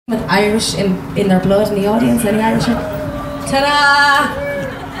with Irish in their blood in the audience? Any Irish? Ta-da!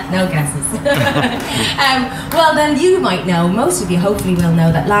 No guesses. Well, then you might know, most of you hopefully will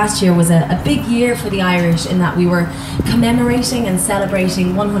know, that last year was a big year for the Irish in that we were commemorating and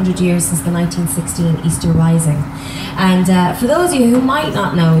celebrating 100 years since the 1916 Easter Rising. And for those of you who might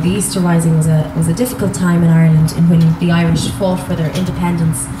not know, the Easter Rising was a difficult time in Ireland in when the Irish fought for their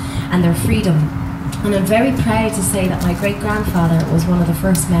independence and their freedom. And I'm very proud to say that my great-grandfather was one of the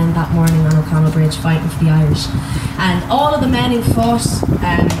first men that morning on O'Connell Bridge fighting for the Irish. And all of the men who fought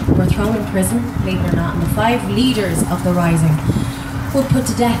were thrown in prison, believe it or not, and the 5 leaders of the Rising were put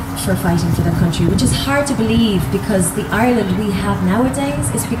to death for fighting for their country, which is hard to believe because the Ireland we have nowadays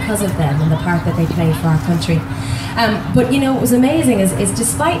is because of them and the part that they play for our country. But you know, what was amazing is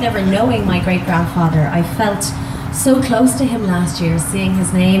despite never knowing my great-grandfather, I felt so close to him last year, seeing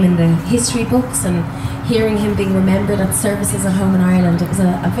his name in the history books and hearing him being remembered at services at home in Ireland. It was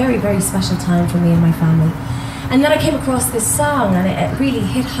a very, very special time for me and my family. And then I came across this song and it really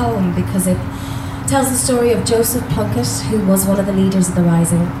hit home because it tells the story of Joseph Plunkett, who was one of the leaders of the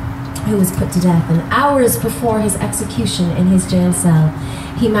Rising, who was put to death. And hours before his execution in his jail cell,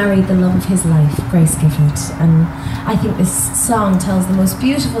 he married the love of his life, Grace Gifford. And I think this song tells the most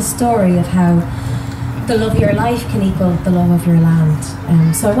beautiful story of how the love of your life can equal the love of your land.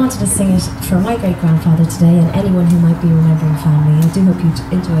 So I wanted to sing it for my great-grandfather today and anyone who might be remembering family. I do hope you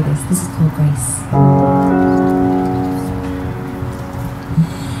enjoy this. This is called Grace.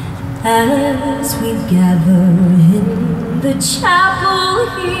 As we gather in the chapel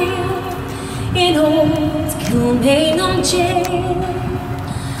here in old Kilmainham jail,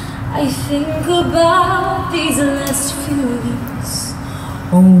 I think about these last few weeks.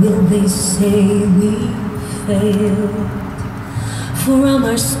 Or will they say we failed? For on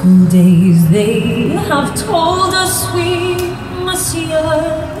our school days they have told us we must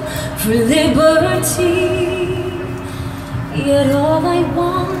yearn for liberty. Yet all I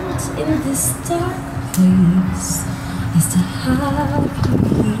want in this dark place is to have you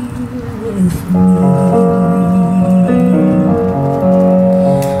here with me.